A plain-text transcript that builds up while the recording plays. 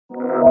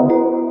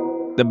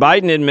The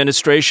Biden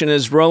administration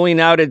is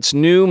rolling out its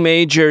new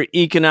major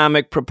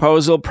economic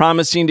proposal,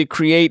 promising to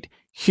create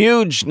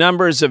huge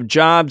numbers of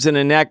jobs and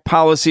enact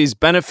policies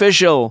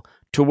beneficial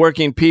to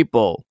working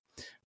people.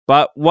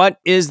 But what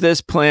is this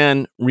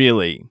plan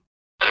really?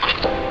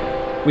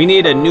 We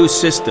need a new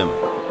system.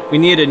 We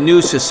need a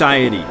new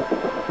society.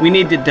 We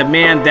need to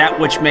demand that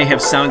which may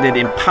have sounded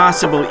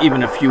impossible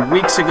even a few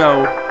weeks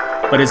ago,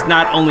 but is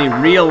not only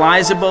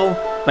realizable,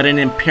 but an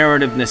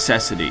imperative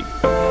necessity.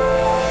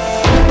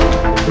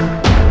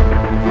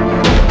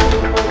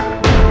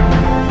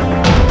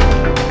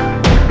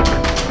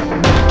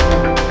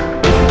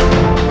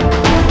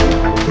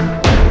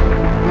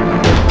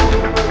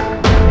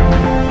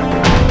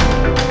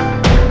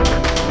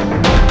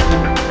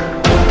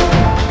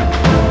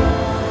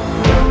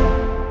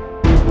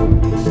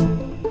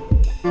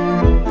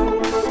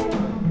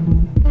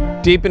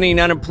 Deepening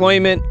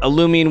unemployment, a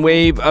looming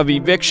wave of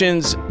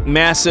evictions,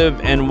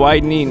 massive and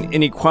widening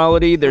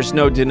inequality. There's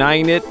no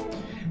denying it.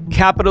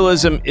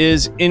 Capitalism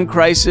is in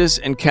crisis,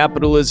 and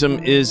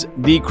capitalism is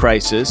the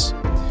crisis.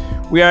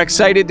 We are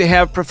excited to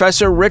have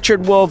Professor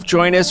Richard Wolff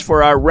join us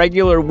for our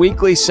regular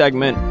weekly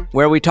segment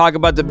where we talk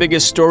about the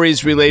biggest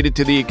stories related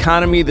to the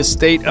economy, the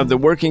state of the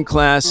working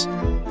class,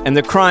 and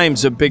the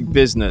crimes of big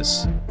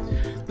business.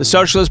 The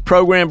Socialist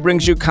Program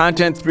brings you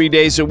content 3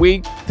 days a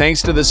week,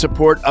 thanks to the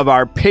support of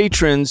our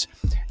patrons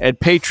at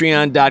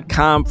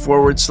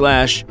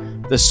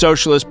patreon.com/The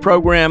Socialist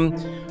Program.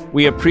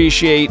 We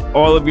appreciate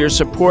all of your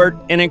support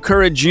and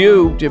encourage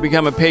you to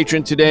become a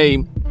patron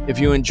today if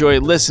you enjoy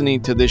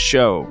listening to this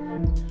show.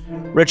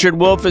 Richard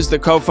Wolff is the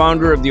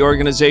co-founder of the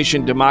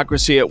organization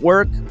Democracy at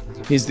Work.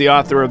 He's the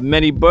author of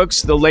many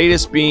books, the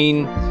latest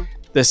being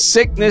The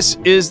Sickness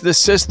is the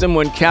System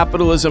When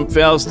Capitalism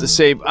Fails to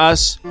Save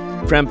Us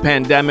from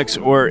Pandemics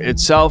or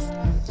Itself.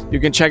 You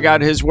can check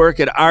out his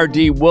work at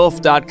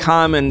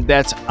rdwolff.com, and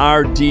that's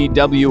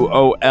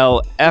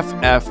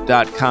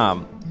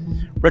rdwolff.com.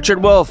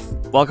 Richard Wolff,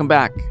 welcome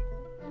back.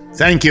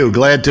 Thank you.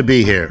 Glad to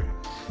be here.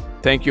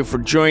 Thank you for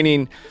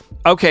joining.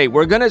 Okay,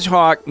 we're going to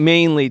talk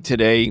mainly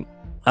today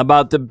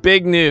about the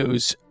big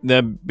news,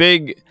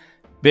 big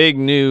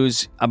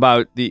news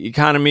about the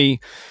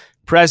economy.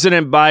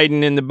 President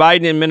Biden and the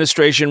Biden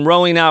administration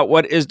rolling out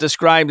what is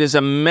described as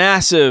a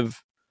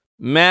massive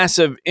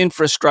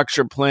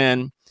infrastructure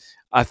plan,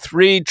 a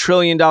 $3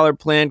 trillion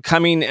plan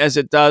coming as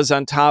it does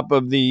on top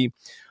of the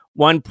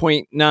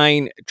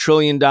 $1.9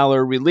 trillion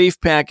relief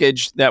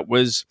package that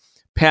was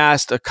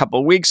passed a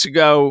couple weeks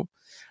ago.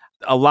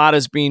 A lot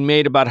is being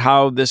made about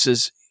how this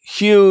is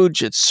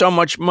huge. It's so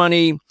much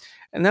money.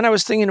 And then I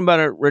was thinking about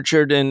it,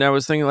 Richard, and I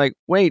was thinking like,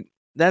 wait,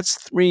 that's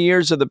 3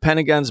 years of the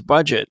Pentagon's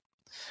budget.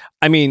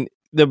 I mean,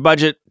 the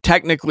budget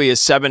technically is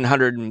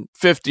 $750 or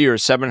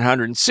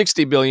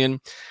 $760 billion.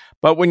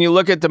 But when you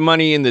look at the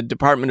money in the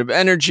Department of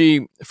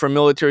Energy for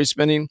military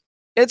spending,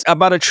 it's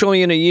about $1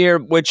 trillion a year,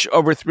 which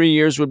over 3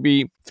 years would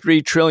be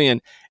 $3 trillion.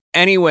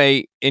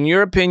 Anyway, in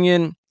your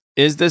opinion,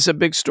 is this a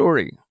big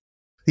story?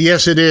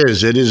 Yes, it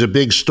is. It is a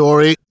big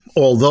story,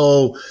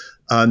 although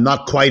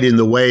not quite in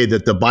the way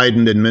that the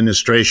Biden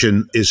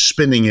administration is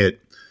spinning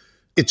it.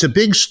 It's a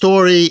big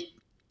story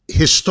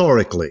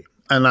historically,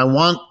 and I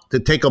want to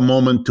take a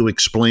moment to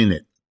explain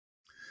it.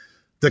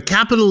 The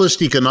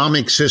capitalist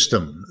economic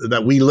system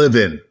that we live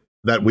in,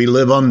 that we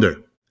live under,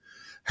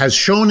 has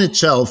shown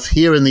itself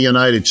here in the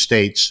United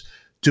States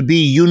to be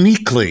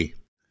uniquely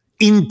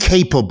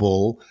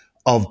incapable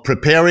of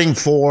preparing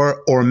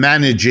for or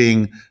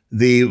managing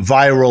the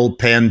viral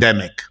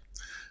pandemic.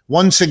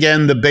 Once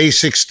again, the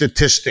basic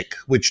statistic,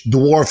 which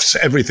dwarfs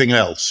everything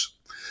else.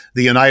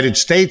 The United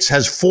States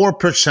has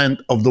 4%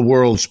 of the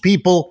world's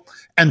people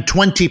and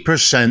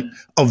 20%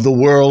 of the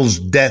world's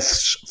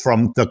deaths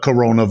from the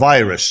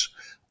coronavirus.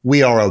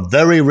 We are a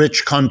very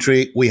rich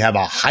country. We have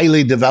a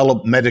highly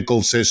developed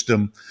medical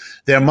system.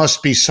 There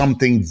must be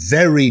something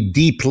very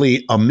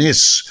deeply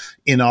amiss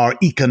in our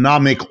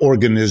economic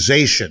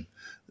organization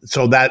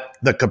so that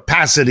the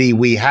capacity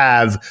we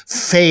have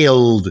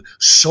failed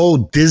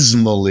so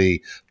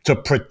dismally to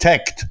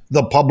protect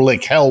the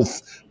public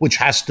health, which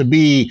has to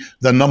be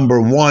the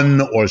number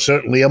one or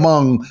certainly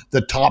among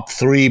the top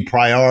three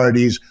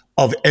priorities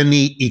of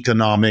any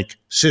economic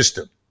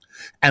system.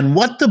 And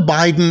what the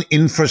Biden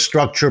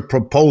infrastructure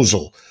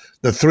proposal,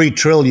 the $3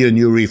 trillion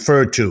you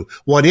refer to,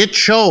 what it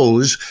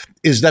shows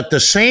is that the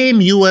same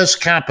U.S.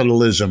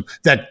 capitalism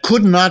that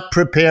could not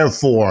prepare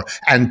for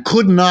and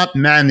could not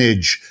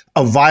manage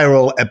a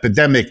viral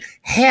epidemic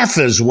half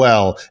as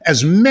well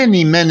as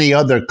many, many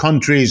other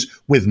countries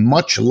with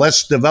much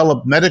less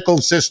developed medical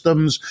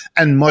systems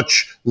and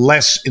much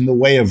less in the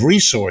way of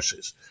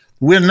resources.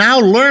 We're now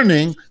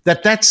learning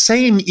that that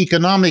same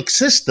economic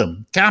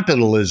system,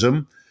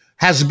 capitalism,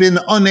 has been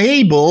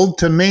unable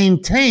to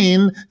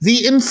maintain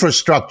the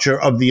infrastructure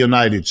of the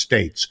United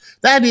States.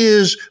 That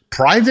is,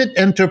 private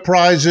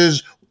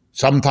enterprises,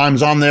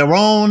 sometimes on their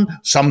own,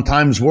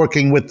 sometimes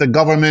working with the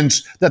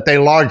governments that they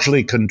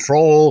largely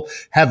control,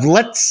 have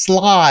let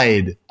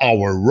slide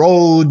our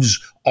roads,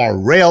 our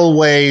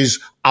railways,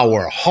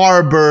 our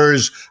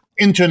harbors,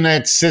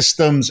 internet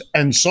systems,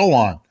 and so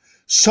on.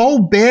 So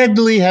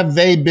badly have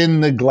they been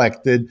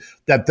neglected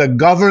that the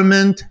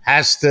government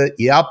has to,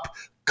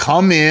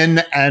 come in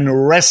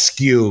and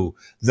rescue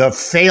the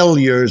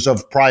failures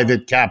of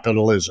private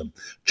capitalism.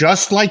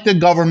 Just like the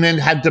government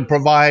had to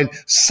provide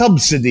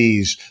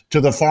subsidies to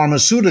the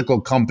pharmaceutical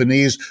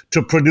companies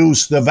to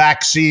produce the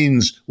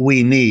vaccines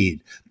we need,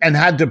 and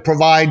had to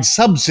provide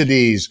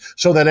subsidies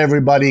so that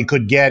everybody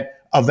could get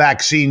a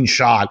vaccine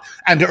shot,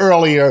 and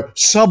earlier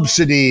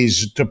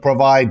subsidies to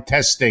provide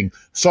testing.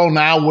 So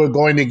now we're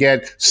going to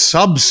get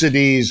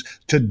subsidies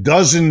to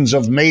dozens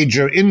of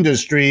major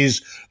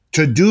industries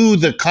to do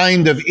the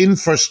kind of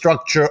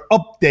infrastructure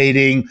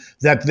updating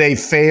that they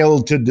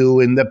failed to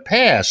do in the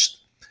past.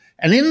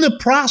 And in the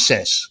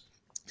process,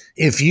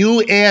 if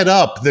you add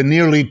up the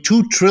nearly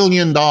 $2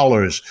 trillion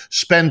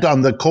spent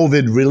on the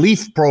COVID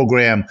relief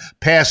program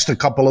passed a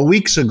couple of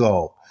weeks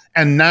ago,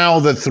 and now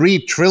the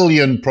 $3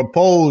 trillion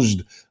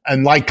proposed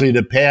and likely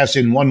to pass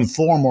in one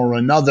form or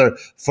another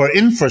for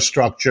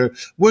infrastructure,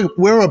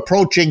 we're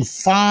approaching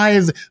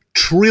 $5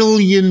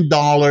 trillion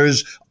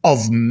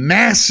of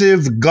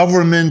massive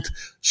government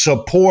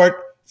support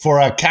for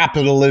a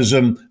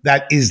capitalism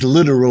that is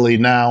literally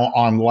now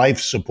on life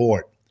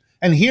support.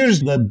 And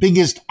here's the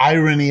biggest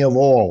irony of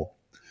all.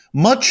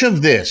 Much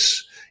of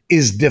this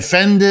is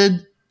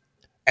defended,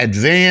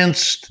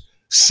 advanced,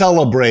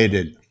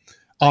 celebrated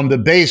on the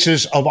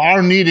basis of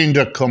our needing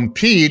to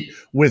compete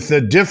with the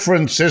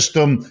different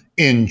system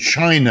in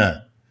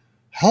China.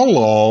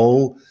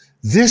 Hello,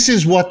 this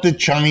is what the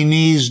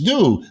Chinese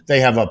do.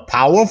 They have a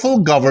powerful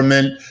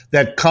government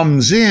that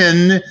comes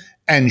in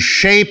and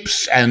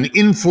shapes and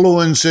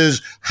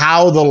influences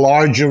how the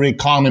larger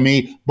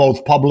economy,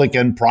 both public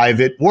and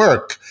private,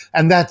 work.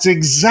 And that's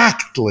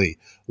exactly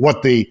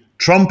what the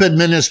Trump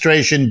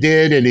administration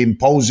did in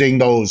imposing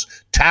those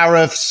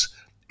tariffs,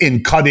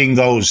 in cutting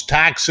those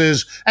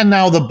taxes, and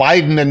now the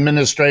Biden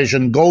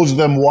administration goes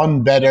them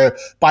one better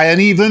by an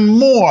even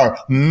more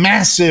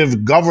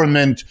massive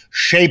government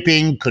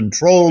shaping,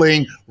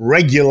 controlling,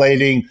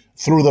 regulating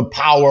through the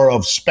power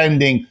of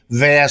spending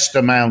vast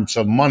amounts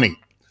of money.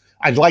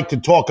 I'd like to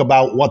talk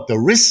about what the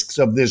risks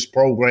of this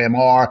program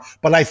are,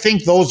 but I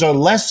think those are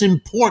less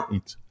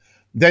important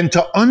than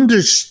to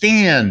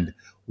understand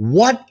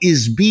what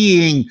is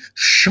being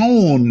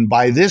shown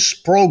by this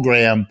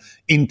program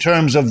in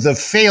terms of the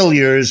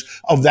failures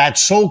of that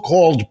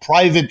so-called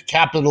private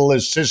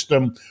capitalist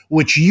system,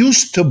 which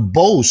used to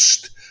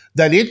boast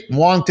that it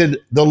wanted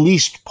the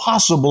least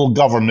possible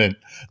government,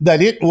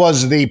 that it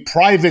was the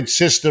private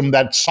system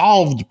that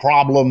solved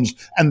problems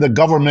and the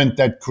government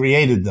that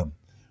created them.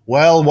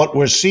 Well, what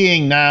we're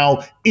seeing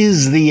now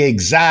is the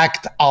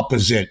exact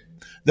opposite.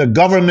 The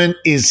government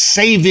is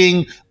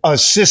saving a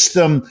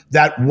system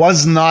that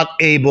was not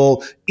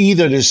able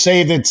either to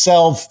save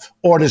itself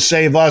or to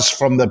save us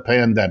from the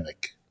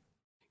pandemic.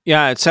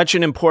 Yeah, it's such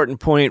an important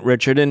point,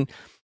 Richard. And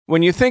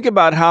when you think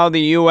about how the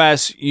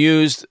U.S.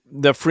 used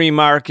the free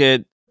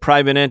market,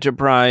 private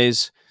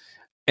enterprise,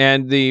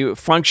 and the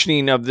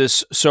functioning of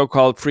this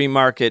so-called free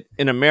market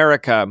in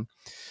America,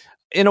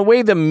 in a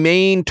way, the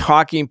main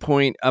talking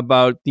point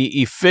about the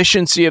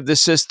efficiency of the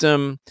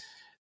system,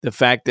 the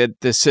fact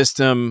that the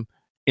system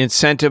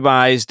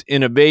incentivized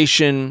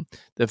innovation,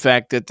 the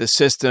fact that the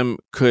system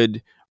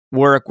could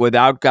work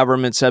without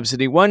government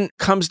subsidy. One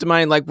comes to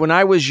mind, like when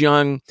I was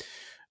young,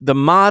 the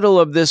model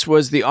of this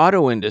was the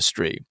auto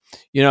industry.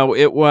 You know,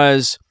 it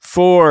was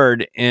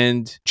Ford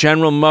and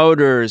General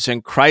Motors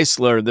and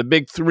Chrysler, the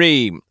big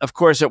three. Of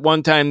course, at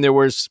one time there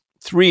was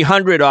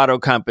 300 auto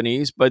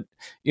companies, but,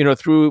 you know,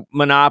 through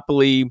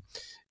monopoly,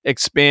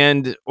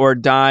 expand or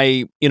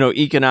die,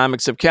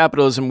 economics of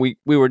capitalism, we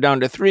were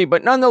down to three.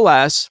 But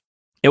nonetheless,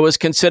 it was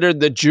considered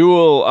the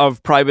jewel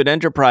of private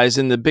enterprise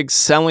and the big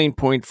selling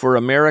point for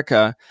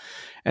America.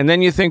 And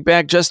then you think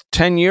back just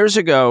 10 years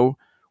ago,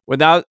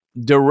 without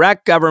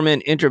direct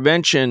government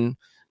intervention,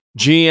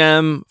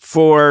 GM,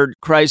 Ford,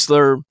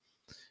 Chrysler,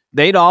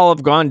 they'd all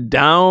have gone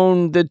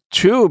down the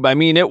tube. I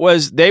mean,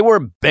 they were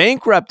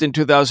bankrupt in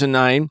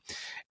 2009,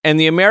 and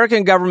the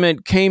American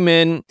government came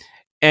in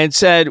and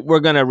said, we're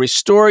going to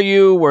restore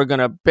you, we're going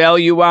to bail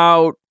you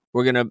out,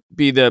 we're going to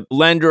be the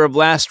lender of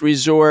last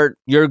resort,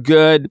 you're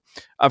good.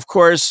 Of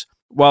course,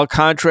 while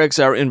contracts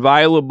are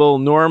inviolable,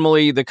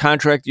 normally the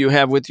contract you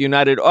have with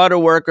United Auto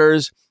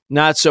Workers,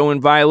 not so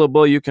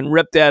inviolable. You can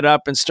rip that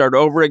up and start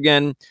over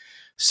again,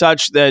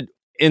 such that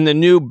in the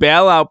new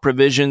bailout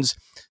provisions,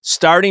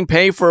 starting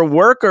pay for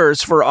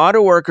workers, for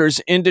auto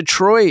workers in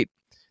Detroit,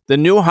 the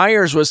new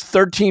hires was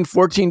 $13,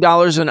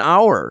 $14 an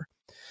hour.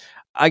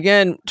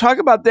 Again, talk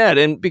about that.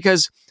 And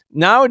because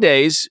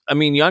nowadays, I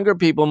mean, younger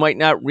people might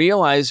not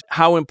realize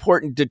how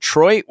important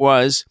Detroit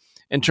was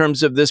in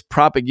terms of this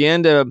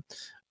propaganda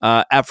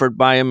effort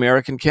by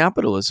American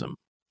capitalism.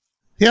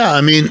 Yeah,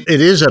 I mean,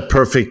 it is a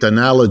perfect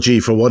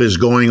analogy for what is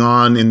going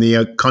on in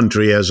the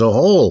country as a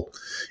whole.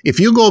 If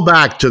you go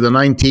back to the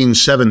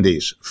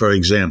 1970s, for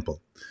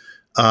example,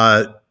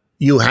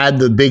 you had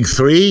the big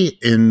three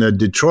in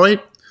Detroit.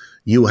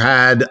 You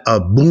had a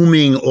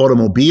booming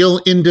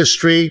automobile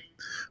industry.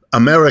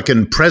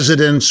 American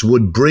presidents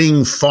would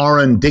bring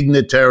foreign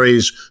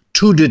dignitaries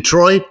to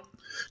Detroit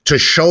to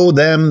show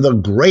them the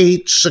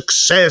great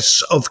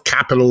success of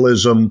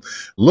capitalism.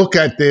 Look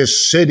at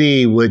this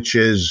city, which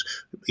is,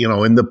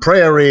 in the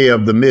prairie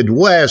of the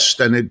Midwest,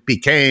 and it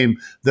became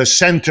the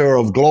center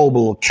of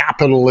global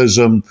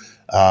capitalism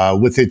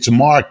with its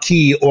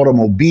marquee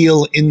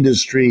automobile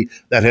industry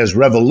that has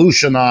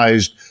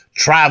revolutionized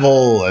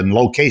travel and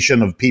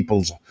location of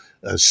people's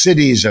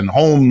cities and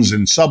homes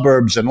and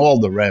suburbs and all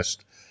the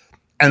rest.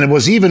 And it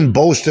was even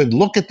boasted,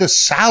 look at the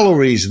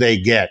salaries they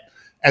get,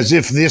 as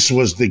if this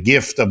was the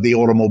gift of the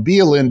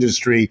automobile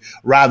industry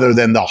rather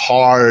than the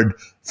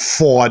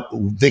hard-fought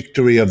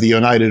victory of the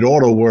United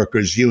Auto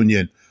Workers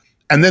Union.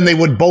 And then they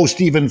would boast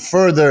even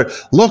further,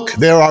 look,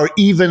 there are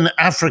even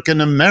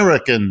African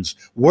Americans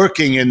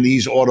working in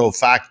these auto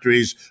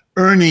factories,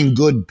 earning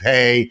good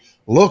pay.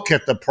 Look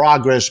at the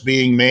progress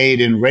being made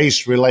in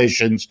race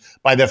relations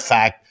by the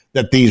fact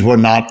that these were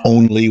not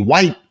only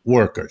white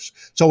workers.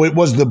 So it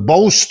was the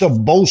boast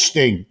of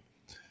boasting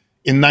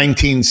in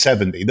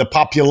 1970. The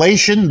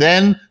population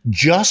then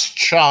just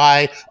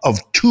shy of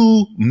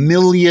 2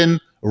 million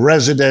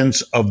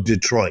residents of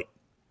Detroit.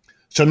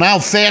 So now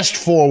fast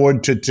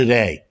forward to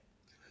today.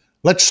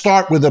 Let's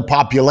start with the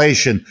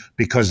population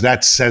because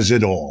that says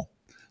it all.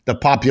 The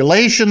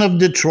population of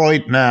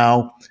Detroit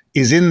now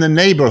is in the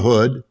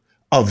neighborhood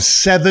of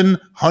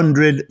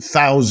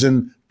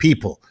 700,000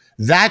 people.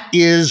 That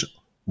is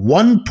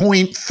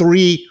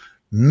 1.3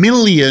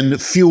 million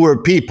fewer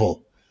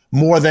people.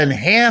 More than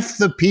half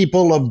the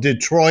people of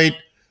Detroit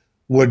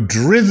were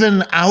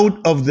driven out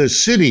of the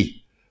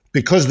city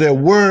because there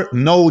were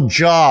no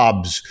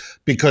jobs,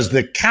 because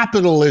the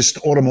capitalist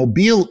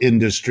automobile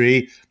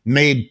industry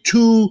made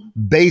two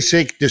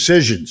basic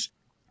decisions.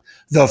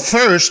 The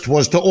first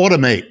was to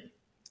automate,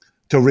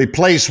 to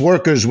replace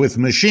workers with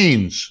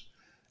machines,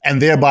 and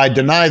thereby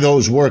deny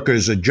those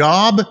workers a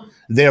job,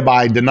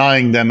 thereby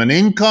denying them an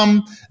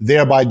income,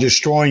 thereby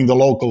destroying the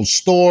local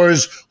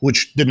stores,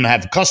 which didn't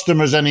have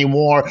customers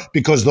anymore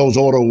because those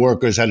auto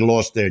workers had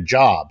lost their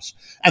jobs.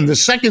 And the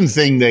second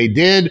thing they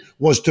did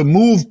was to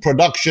move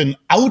production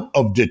out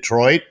of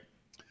Detroit,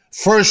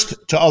 first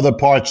to other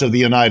parts of the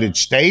United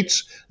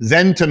States,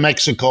 then to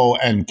Mexico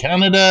and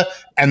Canada,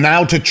 and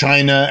now to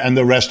China and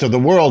the rest of the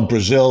world,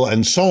 Brazil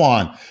and so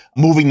on,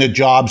 moving the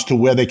jobs to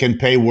where they can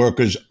pay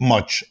workers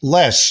much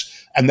less.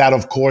 And that,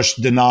 of course,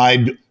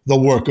 denied the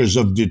workers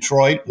of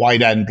Detroit,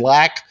 white and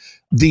black,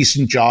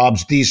 decent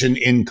jobs, decent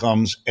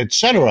incomes,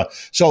 etc.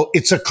 So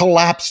it's a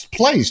collapsed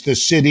place. The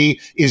city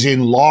is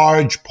in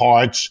large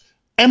parts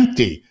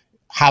empty.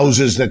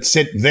 Houses that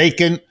sit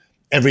vacant,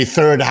 every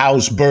third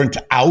house burnt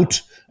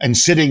out and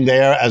sitting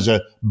there as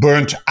a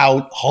burnt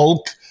out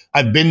hulk.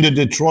 I've been to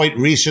Detroit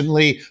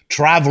recently,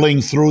 traveling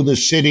through the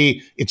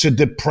city. It's a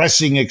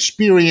depressing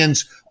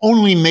experience,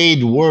 only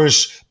made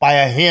worse by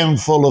a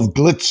handful of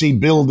glitzy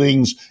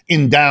buildings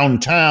in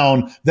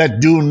downtown that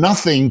do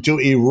nothing to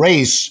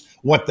erase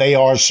what they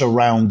are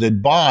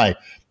surrounded by.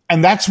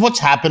 And that's what's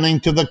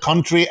happening to the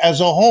country as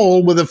a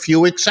whole, with a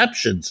few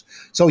exceptions.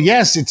 So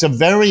yes, it's a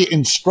very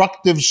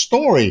instructive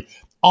story.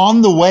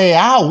 On the way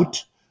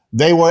out,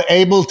 they were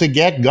able to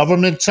get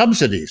government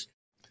subsidies.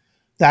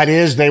 That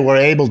is, they were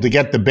able to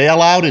get the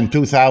bailout in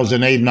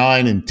 2008,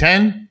 9, and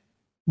 10,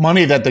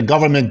 money that the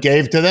government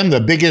gave to them.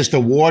 The biggest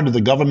award the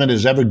government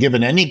has ever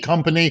given any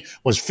company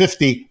was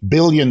 $50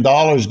 billion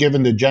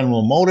given to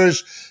General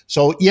Motors.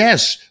 So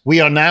yes, we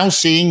are now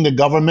seeing the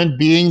government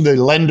being the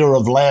lender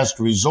of last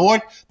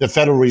resort. The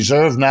Federal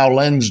Reserve now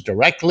lends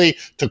directly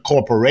to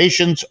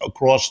corporations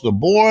across the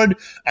board.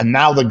 And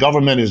now the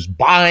government is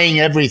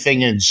buying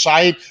everything in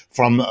sight,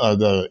 from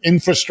the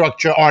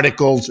infrastructure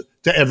articles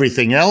to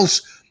everything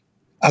else.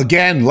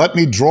 Again, let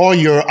me draw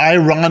your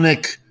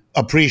ironic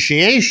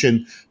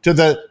appreciation to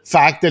the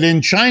fact that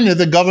in China,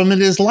 the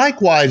government is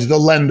likewise the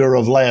lender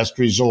of last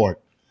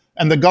resort.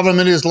 And the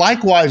government is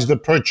likewise the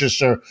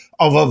purchaser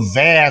of a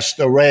vast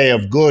array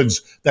of goods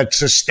that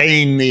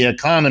sustain the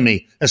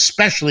economy,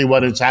 especially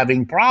when it's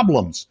having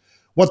problems.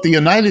 What the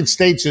United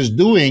States is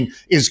doing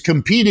is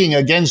competing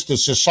against a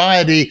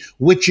society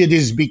which it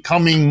is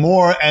becoming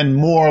more and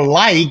more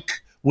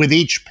like with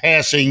each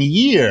passing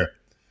year.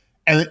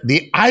 And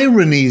the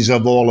ironies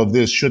of all of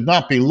this should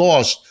not be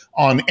lost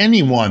on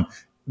anyone.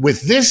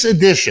 With this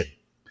addition,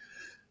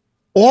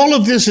 all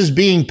of this is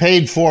being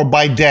paid for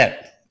by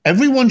debt.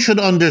 Everyone should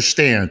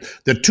understand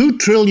the $2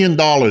 trillion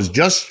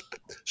just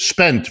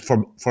spent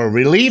for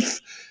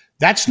relief,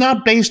 that's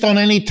not based on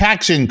any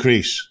tax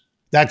increase.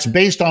 That's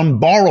based on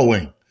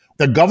borrowing.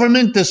 The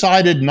government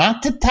decided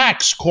not to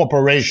tax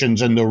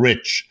corporations and the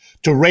rich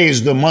to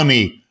raise the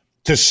money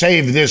to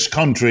save this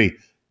country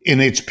in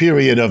its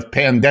period of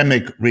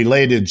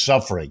pandemic-related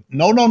suffering.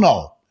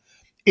 No.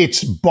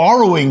 It's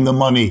borrowing the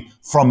money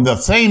from the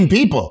same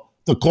people,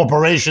 the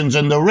corporations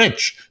and the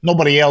rich.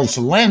 Nobody else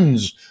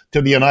lends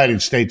to the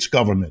United States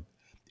government.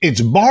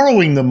 It's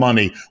borrowing the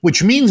money,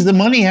 which means the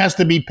money has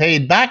to be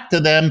paid back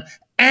to them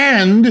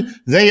and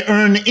they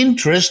earn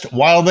interest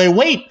while they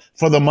wait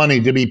for the money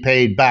to be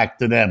paid back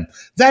to them.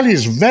 That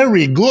is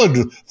very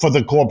good for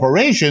the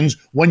corporations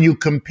when you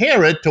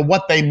compare it to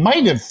what they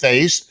might have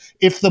faced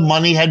if the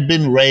money had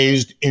been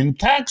raised in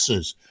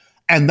taxes.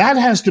 And that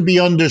has to be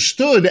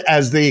understood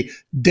as the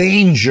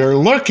danger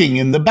lurking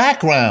in the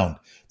background,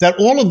 that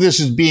all of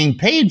this is being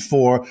paid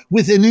for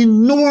with an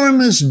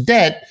enormous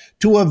debt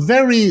to a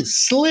very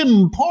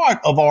slim part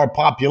of our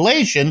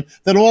population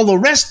that all the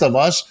rest of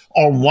us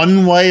are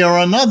one way or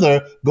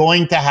another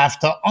going to have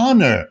to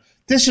honor.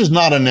 This is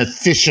not an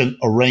efficient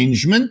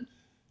arrangement,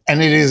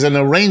 and it is an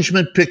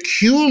arrangement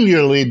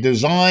peculiarly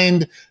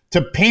designed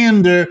to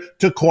pander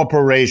to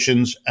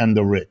corporations and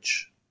the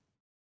rich.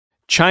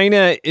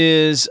 China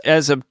is,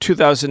 as of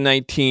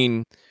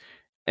 2019,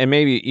 and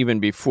maybe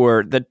even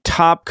before, the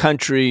top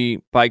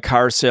country by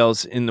car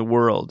sales in the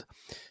world.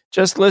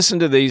 Just listen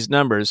to these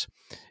numbers.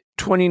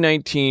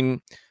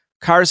 2019,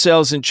 car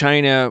sales in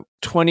China,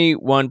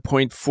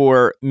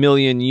 21.4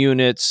 million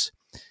units,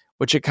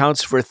 which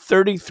accounts for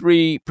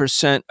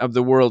 33% of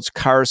the world's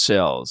car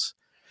sales.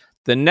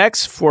 The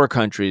next four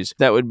countries,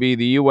 that would be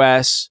the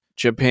US,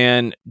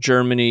 Japan,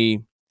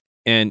 Germany,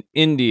 and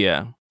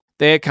India,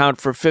 they account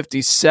for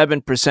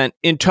 57%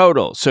 in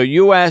total. So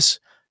US,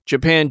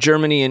 Japan,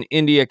 Germany, and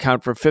India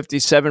account for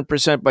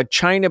 57%, but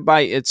China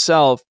by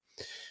itself,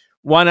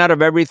 1 out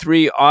of every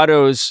 3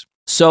 autos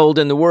sold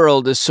in the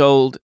world is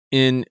sold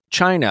in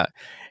China.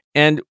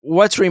 And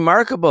what's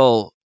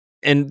remarkable,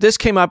 and this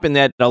came up in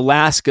that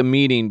Alaska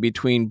meeting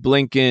between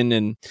Blinken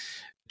and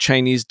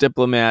Chinese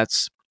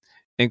diplomats,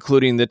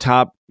 including the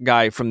top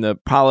guy from the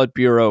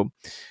Politburo,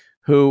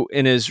 who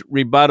in his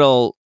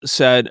rebuttal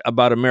said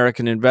about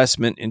American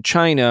investment in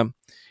China,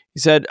 he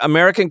said,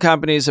 American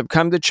companies have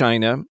come to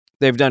China.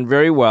 They've done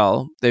very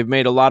well. They've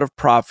made a lot of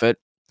profit,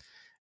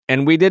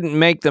 and we didn't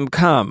make them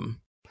come.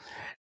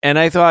 And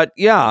I thought,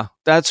 yeah,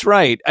 that's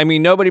right. I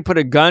mean, nobody put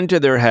a gun to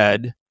their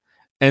head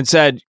and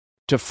said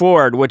to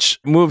Ford, which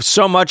moves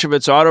so much of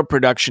its auto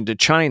production to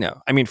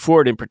China. I mean,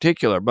 Ford in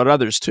particular, but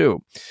others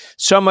too.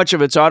 So much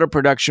of its auto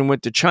production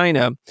went to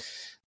China.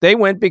 They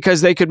went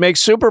because they could make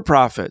super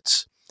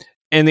profits.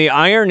 And the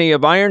irony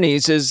of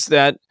ironies is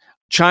that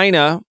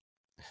China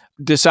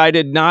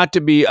decided not to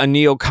be a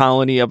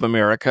neo-colony of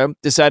America,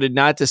 decided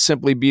not to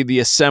simply be the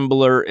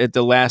assembler at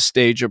the last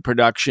stage of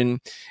production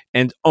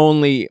and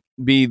only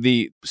be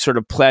the sort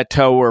of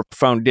plateau or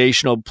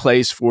foundational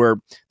place for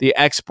the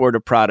export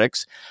of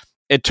products.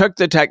 It took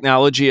the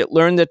technology, it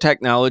learned the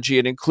technology,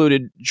 it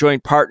included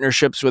joint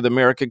partnerships with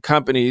American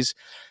companies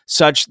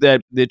such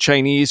that the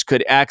Chinese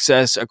could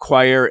access,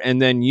 acquire,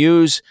 and then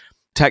use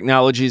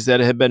technologies that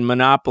had been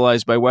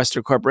monopolized by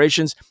Western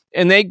corporations.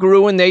 And they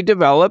grew and they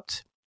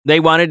developed. They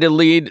wanted to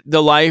lead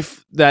the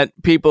life that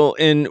people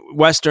in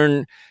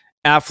Western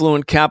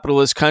affluent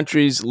capitalist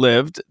countries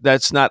lived.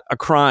 That's not a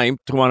crime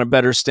to want a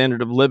better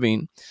standard of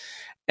living.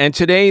 And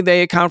today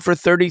they account for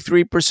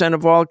 33%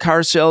 of all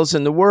car sales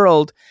in the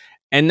world.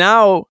 And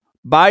now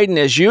Biden,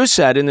 as you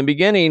said in the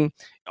beginning,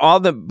 all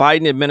the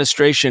Biden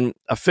administration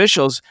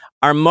officials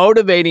are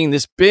motivating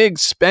this big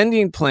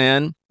spending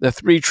plan, the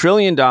 $3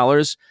 trillion,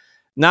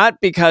 not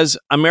because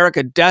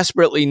America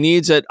desperately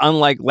needs it,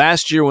 unlike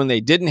last year when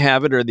they didn't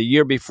have it or the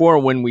year before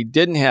when we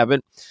didn't have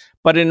it,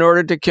 but in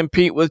order to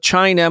compete with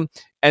China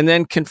and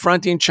then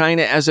confronting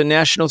China as a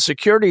national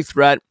security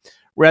threat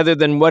rather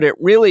than what it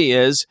really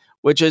is,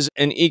 which is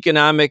an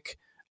economic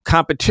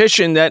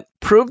competition that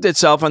proved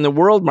itself on the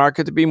world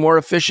market to be more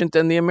efficient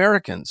than the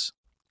Americans.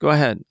 Go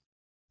ahead.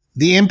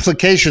 The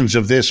implications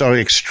of this are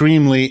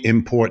extremely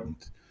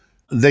important.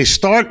 They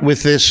start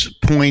with this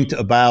point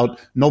about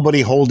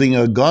nobody holding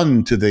a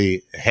gun to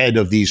the head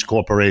of these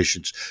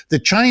corporations. The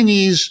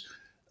Chinese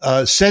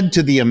said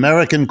to the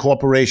American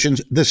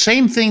corporations the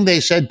same thing they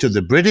said to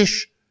the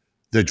British,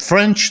 the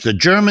French, the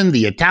German,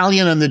 the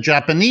Italian, and the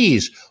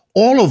Japanese,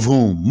 all of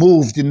whom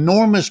moved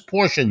enormous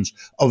portions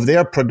of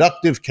their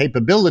productive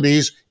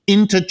capabilities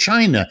into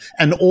China,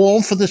 and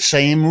all for the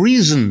same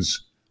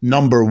reasons.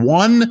 Number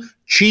one,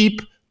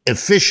 cheap,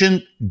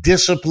 efficient,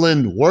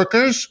 disciplined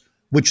workers,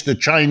 which the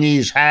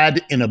Chinese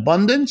had in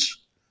abundance,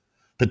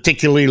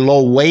 particularly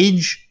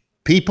low-wage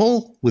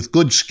people with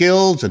good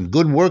skills and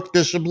good work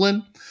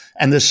discipline.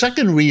 And the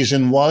second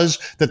reason was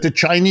that the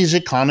Chinese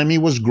economy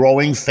was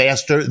growing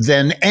faster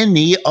than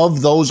any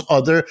of those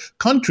other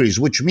countries,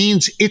 which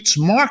means its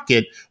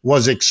market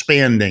was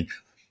expanding.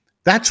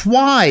 That's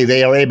why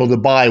they are able to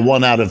buy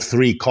 1 out of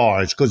 3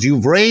 cars, because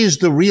you've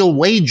raised the real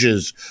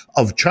wages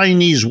of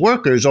Chinese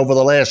workers over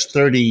the last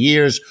 30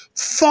 years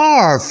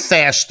far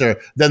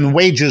faster than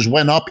wages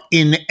went up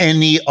in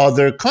any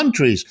other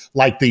countries,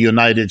 like the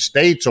United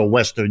States or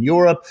Western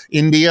Europe,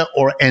 India,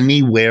 or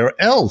anywhere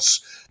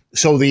else.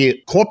 So the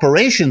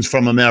corporations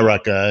from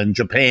America and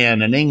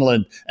Japan and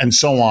England and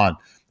so on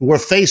were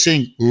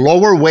facing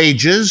lower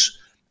wages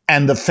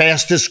and the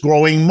fastest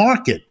growing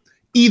market.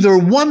 Either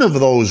one of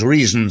those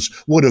reasons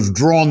would have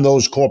drawn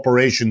those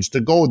corporations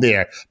to go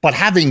there. But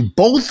having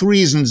both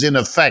reasons in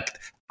effect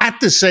at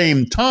the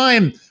same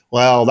time,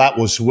 well, that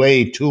was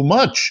way too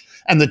much.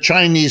 And the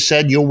Chinese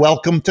said, you're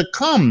welcome to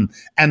come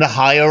and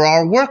hire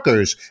our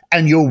workers.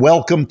 And you're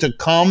welcome to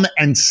come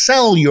and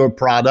sell your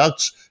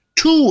products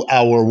to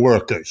our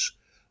workers.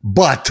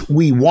 But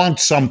we want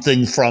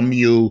something from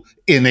you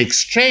in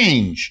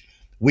exchange.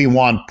 We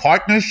want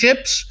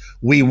partnerships.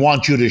 We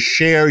want you to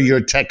share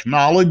your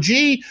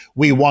technology.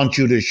 We want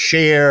you to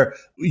share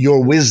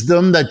your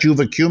wisdom that you've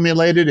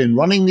accumulated in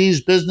running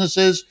these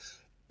businesses.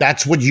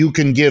 That's what you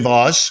can give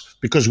us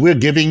because we're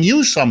giving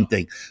you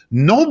something.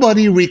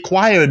 Nobody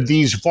required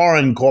these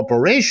foreign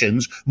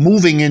corporations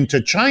moving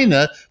into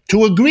China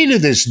to agree to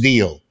this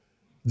deal.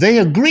 They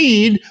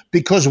agreed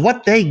because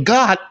what they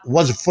got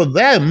was for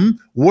them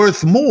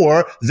worth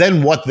more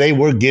than what they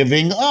were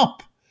giving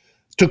up.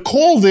 To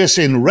call this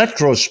in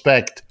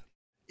retrospect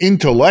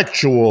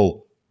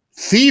intellectual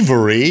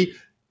thievery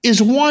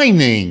is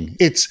whining.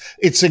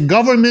 It's a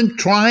government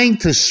trying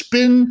to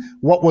spin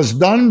what was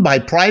done by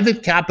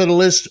private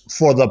capitalists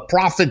for the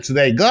profits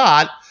they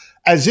got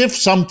as if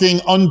something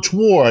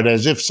untoward,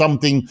 as if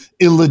something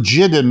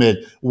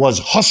illegitimate was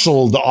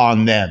hustled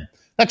on them.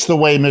 That's the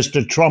way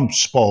Mr. Trump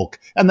spoke,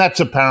 and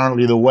that's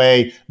apparently the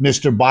way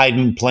Mr.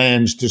 Biden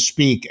plans to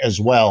speak as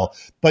well.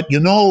 But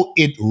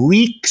it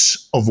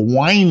reeks of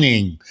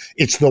whining.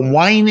 It's the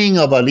whining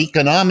of an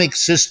economic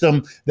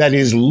system that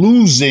is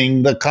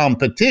losing the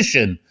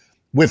competition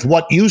with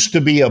what used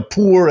to be a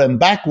poor and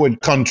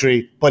backward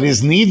country, but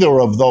is neither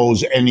of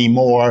those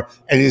anymore,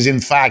 and is in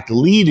fact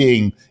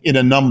leading in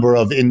a number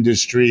of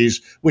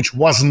industries, which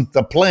wasn't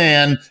the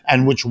plan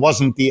and which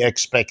wasn't the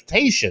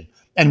expectation.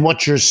 And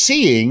what you're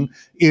seeing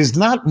is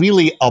not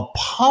really a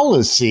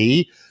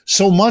policy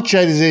so much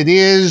as it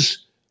is,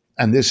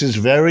 and this is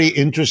very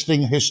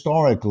interesting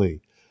historically,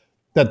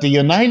 that the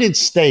United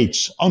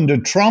States under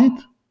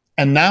Trump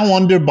and now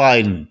under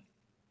Biden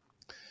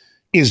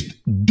is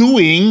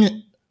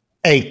doing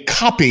a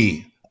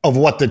copy of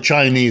what the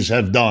Chinese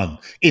have done.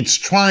 It's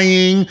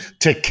trying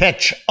to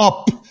catch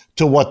up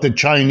to what the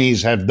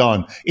Chinese have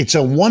done. It's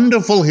a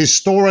wonderful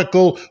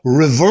historical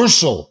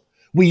reversal.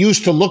 We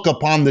used to look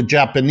upon the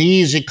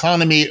Japanese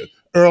economy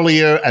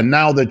earlier and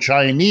now the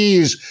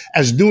Chinese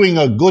as doing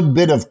a good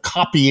bit of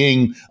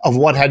copying of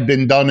what had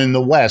been done in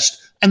the West.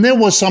 And there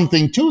was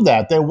something to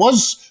that. There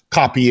was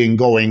copying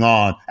going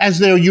on, as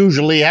there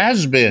usually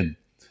has been.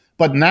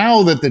 But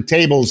now that the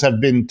tables have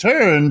been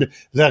turned,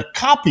 the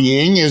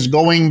copying is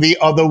going the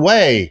other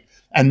way.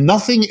 And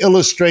nothing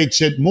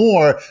illustrates it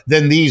more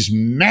than these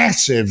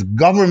massive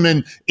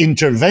government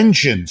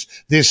interventions,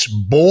 this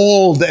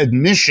bold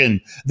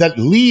admission that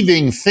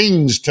leaving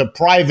things to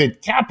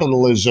private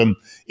capitalism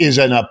is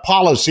a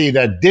policy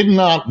that did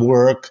not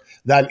work,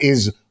 that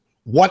is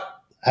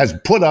what has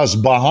put us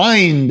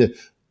behind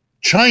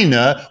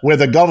China, where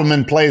the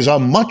government plays a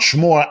much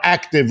more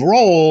active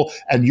role,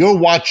 and you're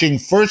watching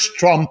first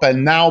Trump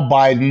and now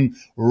Biden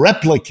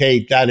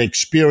replicate that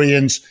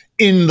experience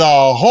in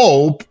the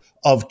hope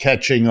of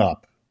catching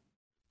up.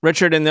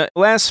 Richard, in the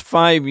last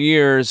 5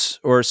 years,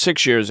 or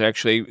 6 years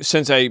actually,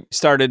 since I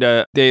started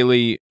a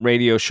daily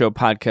radio show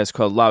podcast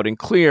called Loud and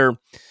Clear,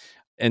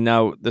 and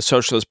now the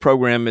socialist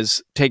program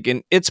has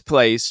taken its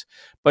place,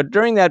 but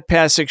during that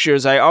past 6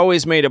 years, I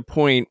always made a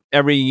point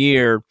every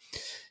year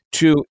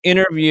to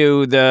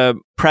interview the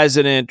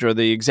president or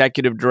the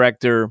executive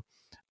director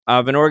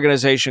of an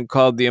organization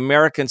called the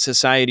American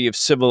Society of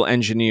Civil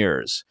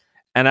Engineers.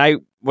 And I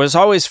was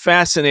always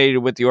fascinated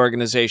with the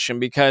organization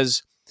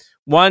because,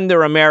 one,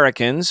 they're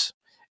Americans,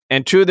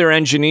 and two, they're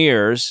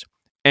engineers,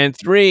 and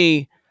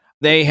three,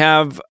 they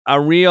have a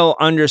real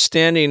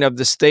understanding of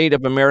the state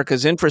of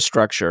America's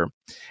infrastructure.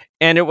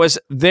 And it was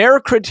their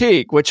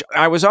critique, which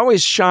I was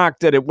always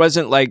shocked that it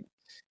wasn't like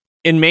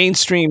in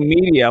mainstream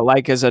media,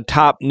 like as a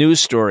top news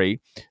story.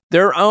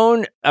 Their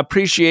own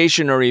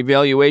appreciation or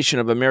evaluation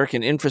of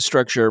American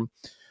infrastructure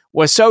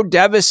was so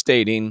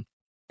devastating.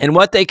 And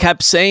what they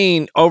kept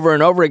saying over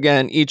and over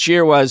again each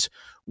year was,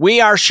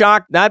 we are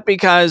shocked not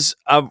because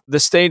of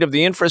the state of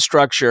the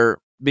infrastructure,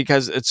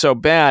 because it's so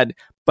bad,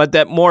 but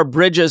that more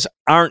bridges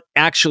aren't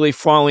actually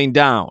falling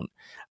down.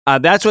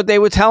 That's what they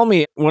would tell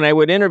me when I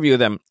would interview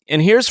them. And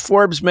here's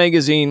Forbes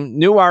magazine,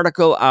 new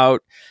article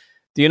out.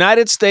 The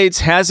United States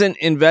hasn't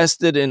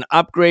invested in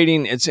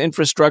upgrading its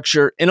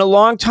infrastructure in a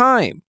long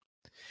time.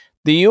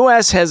 The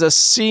U.S. has a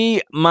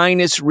C-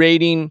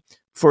 rating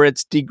for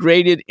its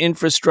degraded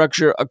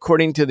infrastructure,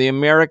 according to the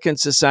American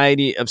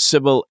Society of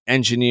Civil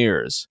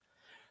Engineers.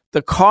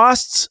 The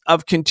costs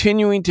of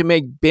continuing to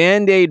make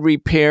Band-Aid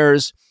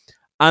repairs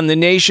on the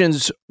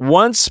nation's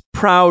once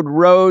proud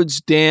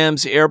roads,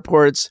 dams,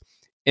 airports,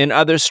 and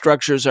other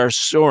structures are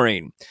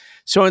soaring.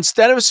 So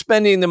instead of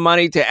spending the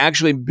money to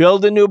actually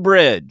build a new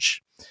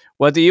bridge,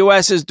 what the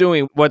U.S. is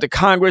doing, what the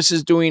Congress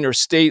is doing, or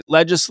state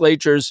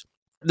legislatures,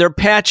 they're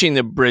patching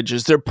the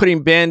bridges, they're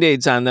putting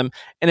Band-Aids on them,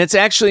 and it's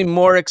actually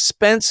more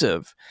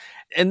expensive.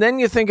 And then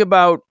you think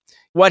about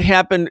what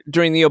happened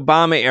during the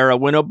Obama era,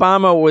 when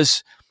Obama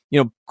was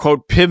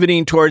quote,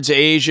 pivoting towards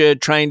Asia,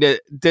 trying to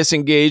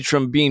disengage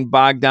from being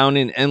bogged down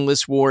in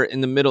endless war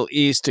in the Middle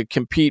East to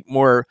compete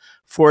more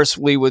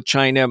forcefully with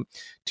China,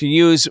 to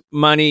use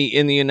money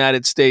in the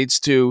United States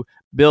to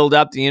build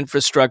up the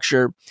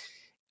infrastructure.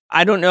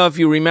 I don't know if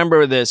you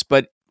remember this,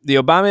 but the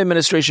Obama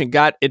administration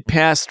got it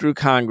passed through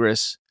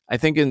Congress, I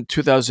think in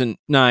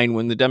 2009,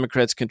 when the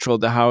Democrats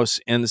controlled the House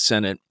and the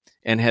Senate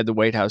and had the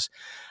White House,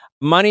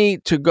 money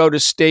to go to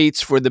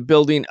states for the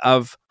building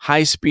of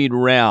high-speed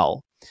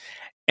rail.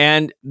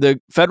 And the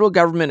federal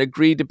government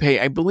agreed to pay,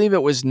 I believe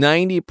it was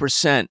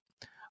 90%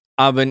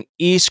 of an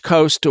East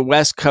Coast to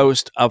West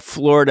Coast of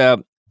Florida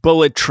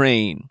bullet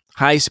train,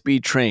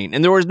 high-speed train.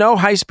 And there was no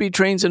high-speed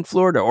trains in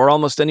Florida or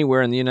almost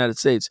anywhere in the United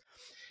States.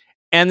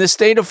 And the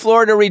state of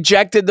Florida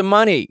rejected the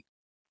money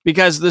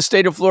because the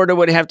state of Florida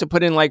would have to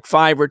put in like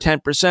 5 or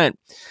 10%.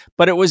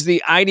 But it was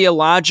the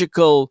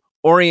ideological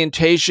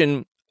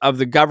orientation of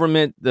the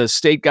government, the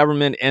state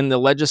government, and the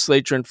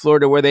legislature in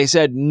Florida, where they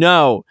said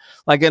no,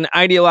 like an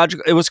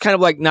ideological, it was kind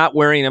of like not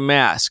wearing a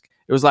mask.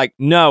 It was like,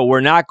 no,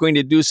 we're not going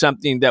to do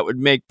something that would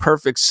make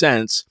perfect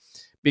sense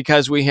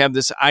because we have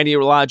this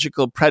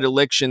ideological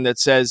predilection that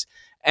says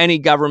any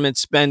government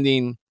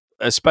spending,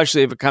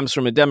 especially if it comes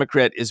from a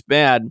Democrat, is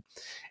bad.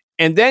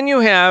 And then you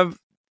have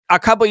a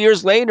couple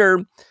years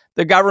later,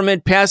 the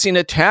government passing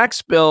a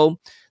tax bill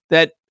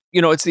that,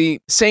 it's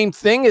the same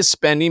thing as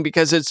spending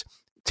because it's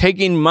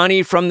taking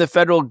money from the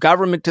federal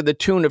government to the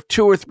tune of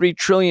 $2 or $3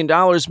 trillion,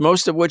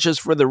 most of which is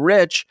for the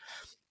rich.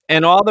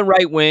 And all the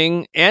right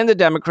wing and the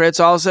Democrats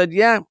all said,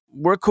 yeah,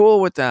 we're cool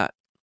with that.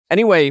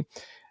 Anyway,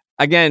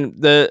 again,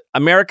 the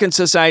American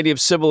Society of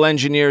Civil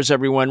Engineers,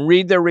 everyone,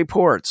 read their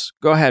reports.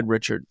 Go ahead,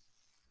 Richard.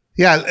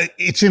 Yeah,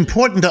 it's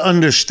important to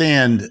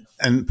understand,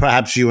 and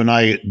perhaps you and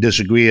I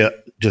disagree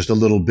just a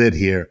little bit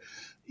here.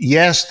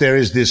 Yes, there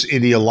is this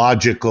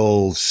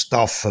ideological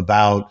stuff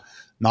about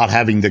not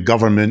having the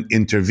government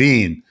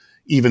intervene,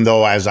 even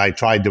though, as I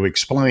tried to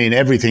explain,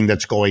 everything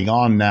that's going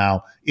on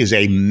now is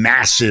a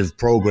massive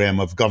program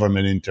of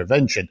government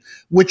intervention,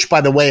 which, by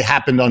the way,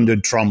 happened under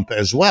Trump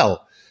as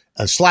well.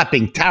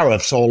 Slapping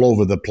tariffs all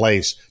over the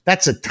place.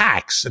 That's a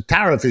tax. A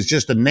tariff is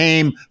just a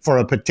name for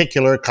a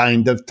particular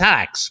kind of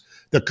tax.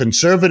 The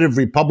conservative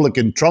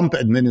Republican Trump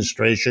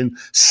administration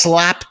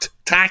slapped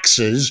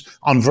taxes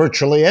on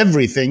virtually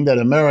everything that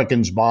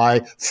Americans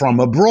buy from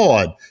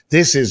abroad.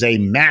 This is a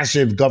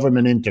massive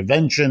government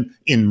intervention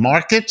in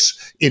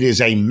markets. It is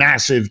a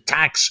massive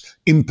tax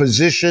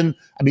imposition.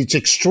 I mean, it's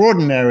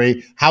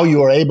extraordinary how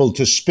you are able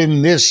to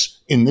spin this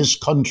in this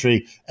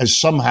country as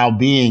somehow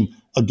being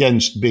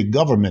against big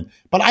government.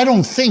 But I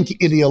don't think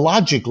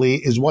ideologically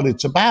is what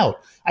it's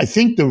about. I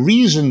think the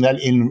reason that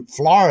in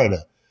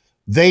Florida,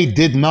 they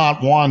did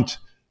not want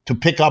to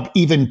pick up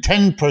even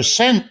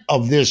 10%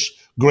 of this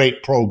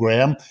great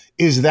program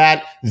is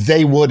that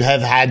they would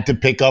have had to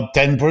pick up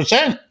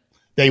 10%.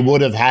 They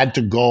would have had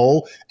to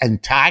go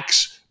and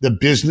tax the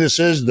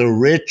businesses, the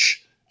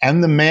rich,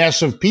 and the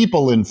mass of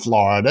people in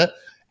Florida.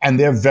 And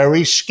they're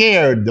very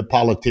scared, the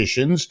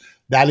politicians.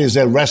 That is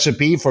a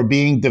recipe for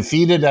being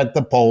defeated at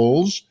the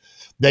polls.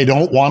 They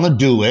don't want to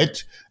do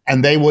it.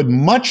 And they would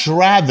much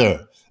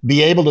rather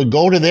be able to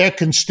go to their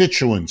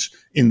constituents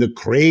in the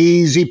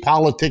crazy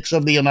politics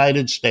of the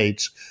United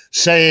States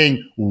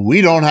saying,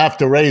 we don't have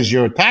to raise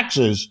your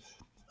taxes,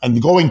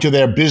 and going to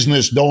their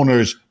business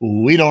donors,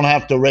 we don't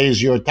have to raise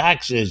your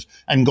taxes,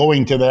 and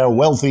going to their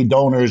wealthy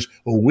donors,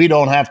 we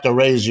don't have to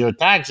raise your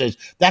taxes.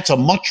 That's a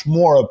much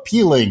more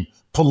appealing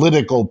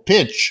political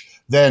pitch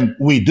than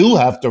we do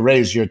have to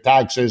raise your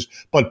taxes,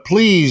 but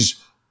please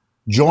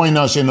join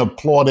us in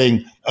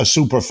applauding a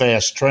super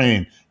fast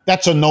train.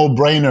 That's a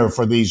no-brainer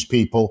for these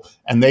people,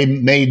 and they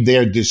made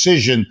their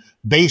decision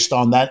based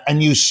on that.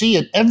 And you see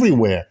it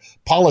everywhere.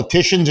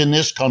 Politicians in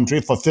this country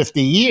for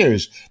 50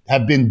 years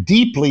have been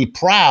deeply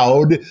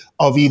proud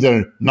of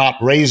either not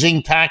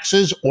raising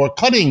taxes or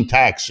cutting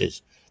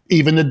taxes.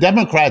 Even the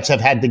Democrats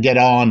have had to get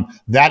on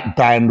that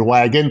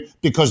bandwagon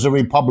because the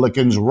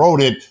Republicans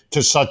rode it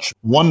to such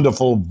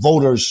wonderful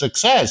voter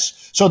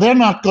success. So they're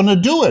not going to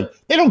do it.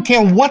 They don't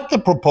care what the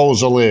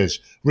proposal is.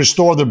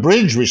 Restore the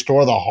bridge,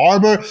 restore the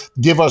harbor,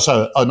 give us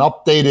an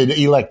updated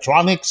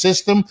electronic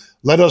system,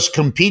 let us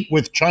compete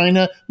with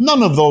China.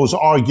 None of those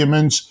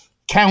arguments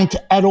count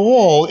at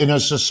all in a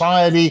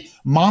society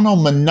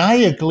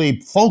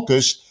monomaniacally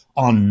focused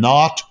on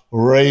not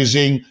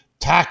raising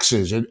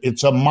taxes.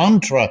 It's a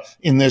mantra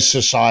in this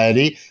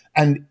society,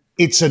 and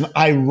it's an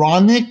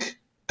ironic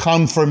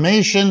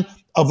confirmation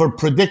of a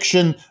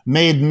prediction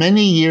made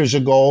many years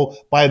ago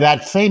by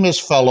that famous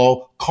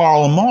fellow,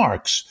 Karl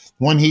Marx,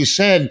 when he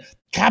said,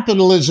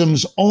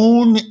 capitalism's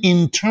own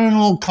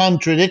internal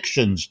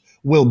contradictions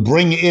will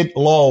bring it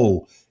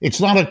low.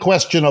 It's not a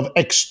question of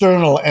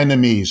external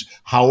enemies,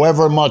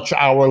 however much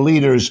our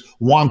leaders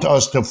want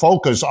us to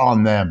focus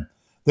on them.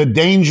 The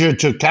danger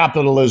to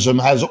capitalism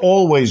has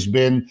always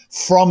been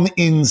from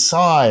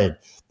inside,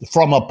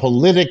 from a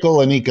political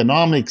and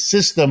economic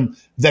system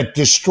that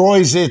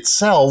destroys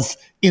itself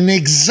in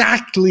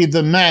exactly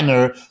the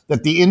manner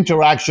that the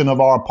interaction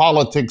of our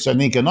politics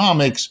and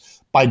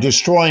economics by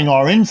destroying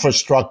our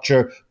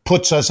infrastructure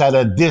puts us at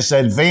a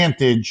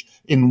disadvantage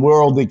in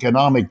world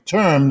economic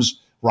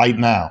terms right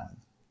now.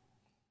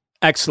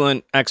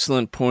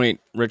 Excellent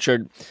point,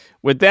 Richard.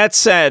 With that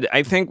said,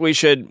 I think we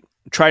should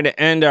try to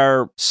end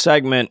our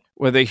segment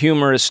with a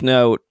humorous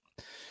note.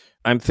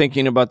 I'm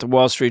thinking about the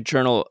Wall Street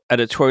Journal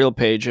editorial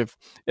page. If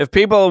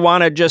people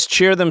want to just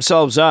cheer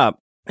themselves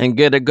up and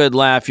get a good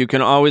laugh, you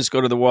can always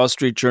go to the Wall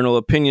Street Journal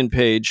opinion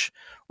page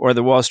or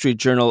the Wall Street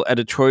Journal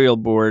editorial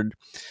board.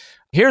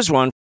 Here's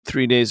one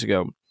 3 days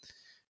ago.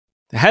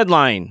 The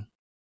headline,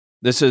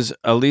 this is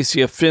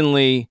Alicia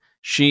Finley.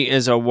 She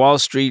is a Wall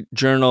Street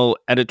Journal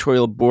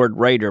editorial board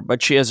writer,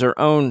 but she has her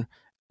own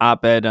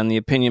op-ed on the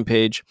opinion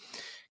page.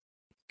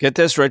 Get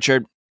this,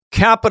 Richard.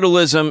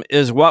 Capitalism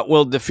is what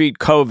will defeat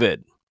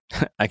COVID.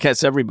 I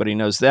guess everybody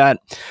knows that.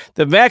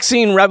 The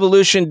vaccine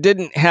revolution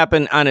didn't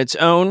happen on its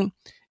own.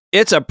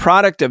 It's a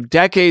product of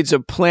decades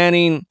of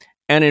planning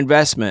and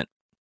investment.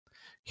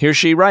 Here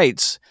she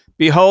writes,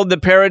 behold the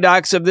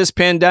paradox of this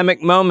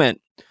pandemic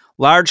moment.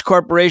 Large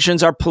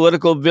corporations are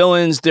political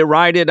villains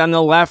derided on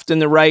the left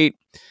and the right.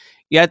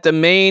 Yet the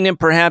main and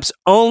perhaps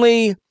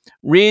only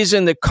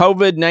reason the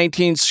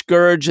COVID-19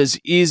 scourge is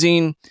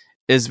easing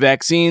is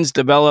vaccines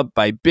developed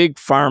by big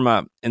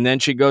pharma. And then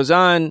she goes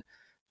on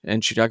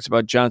and she talks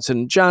about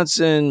Johnson &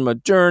 Johnson,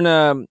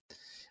 Moderna,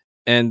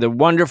 and the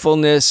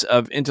wonderfulness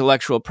of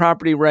intellectual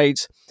property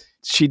rights.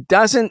 She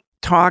doesn't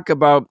talk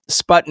about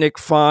Sputnik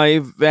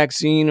 5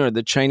 vaccine or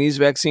the Chinese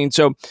vaccine.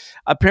 So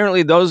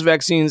apparently those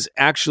vaccines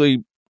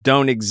actually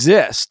don't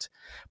exist.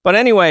 But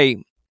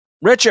anyway,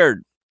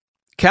 Richard,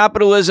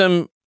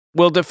 capitalism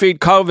will defeat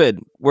COVID.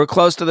 We're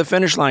close to the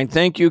finish line.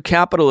 Thank you,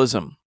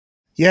 capitalism.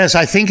 Yes,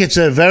 I think it's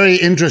a very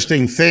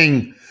interesting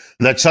thing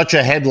that such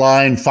a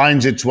headline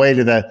finds its way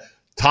to the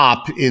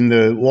top in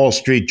the Wall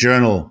Street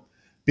Journal,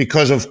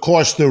 because, of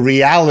course, the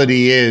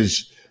reality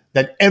is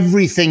that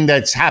everything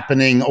that's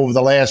happening over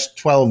the last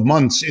 12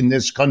 months in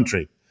this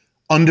country,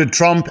 under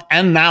Trump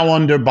and now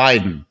under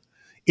Biden,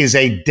 is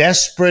a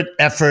desperate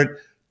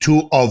effort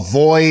to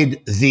avoid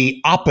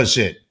the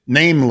opposite,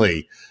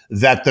 namely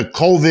that the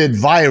COVID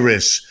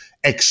virus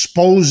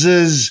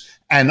exposes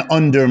and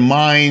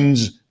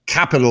undermines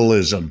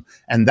capitalism.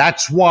 And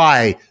that's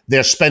why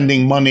they're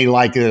spending money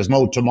like there's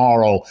no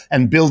tomorrow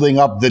and building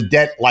up the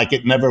debt like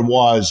it never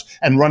was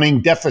and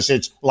running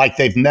deficits like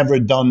they've never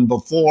done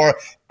before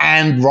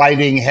and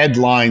writing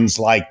headlines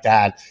like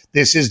that.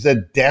 This is the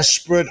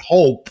desperate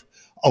hope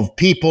of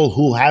people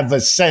who have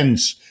a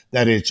sense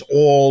that it's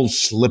all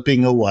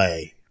slipping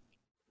away.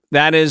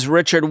 That is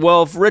Richard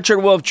Wolff.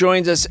 Richard Wolff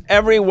joins us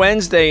every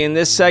Wednesday in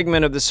this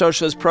segment of the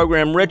Socialist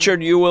Program.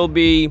 Richard, you will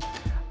be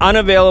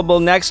unavailable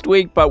next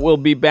week, but we'll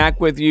be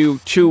back with you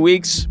 2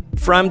 weeks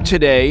from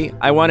today.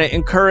 I want to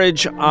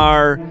encourage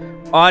our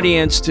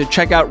audience to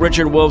check out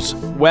Richard Wolff's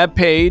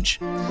webpage.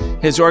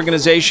 His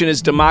organization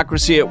is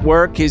Democracy at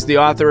Work. He's the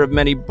author of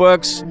many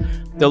books,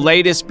 the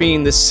latest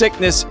being The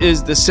Sickness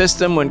is the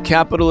System, When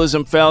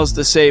Capitalism Fails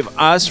to Save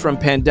Us from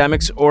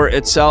Pandemics or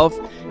Itself.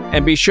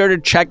 And be sure to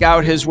check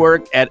out his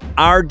work at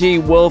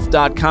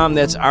rdwolff.com.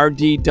 That's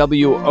rdwolff.com.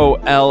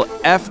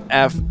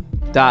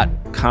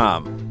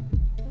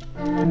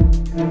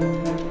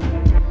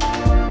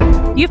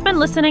 You've been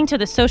listening to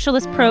the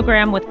Socialist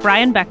Program with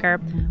Brian Becker,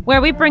 where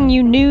we bring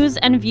you news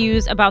and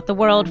views about the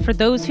world for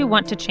those who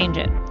want to change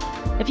it.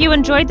 If you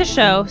enjoyed the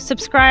show,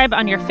 subscribe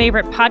on your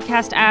favorite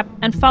podcast app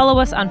and follow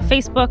us on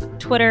Facebook,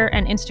 Twitter,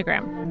 and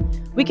Instagram.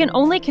 We can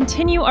only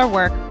continue our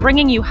work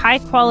bringing you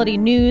high-quality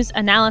news,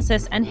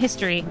 analysis, and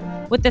history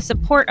with the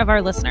support of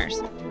our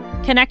listeners.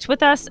 Connect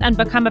with us and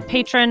become a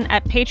patron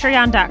at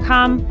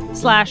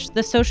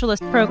patreon.com/The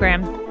Socialist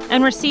Program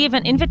and receive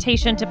an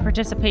invitation to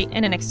participate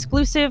in an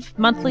exclusive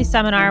monthly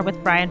seminar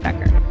with Brian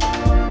Becker.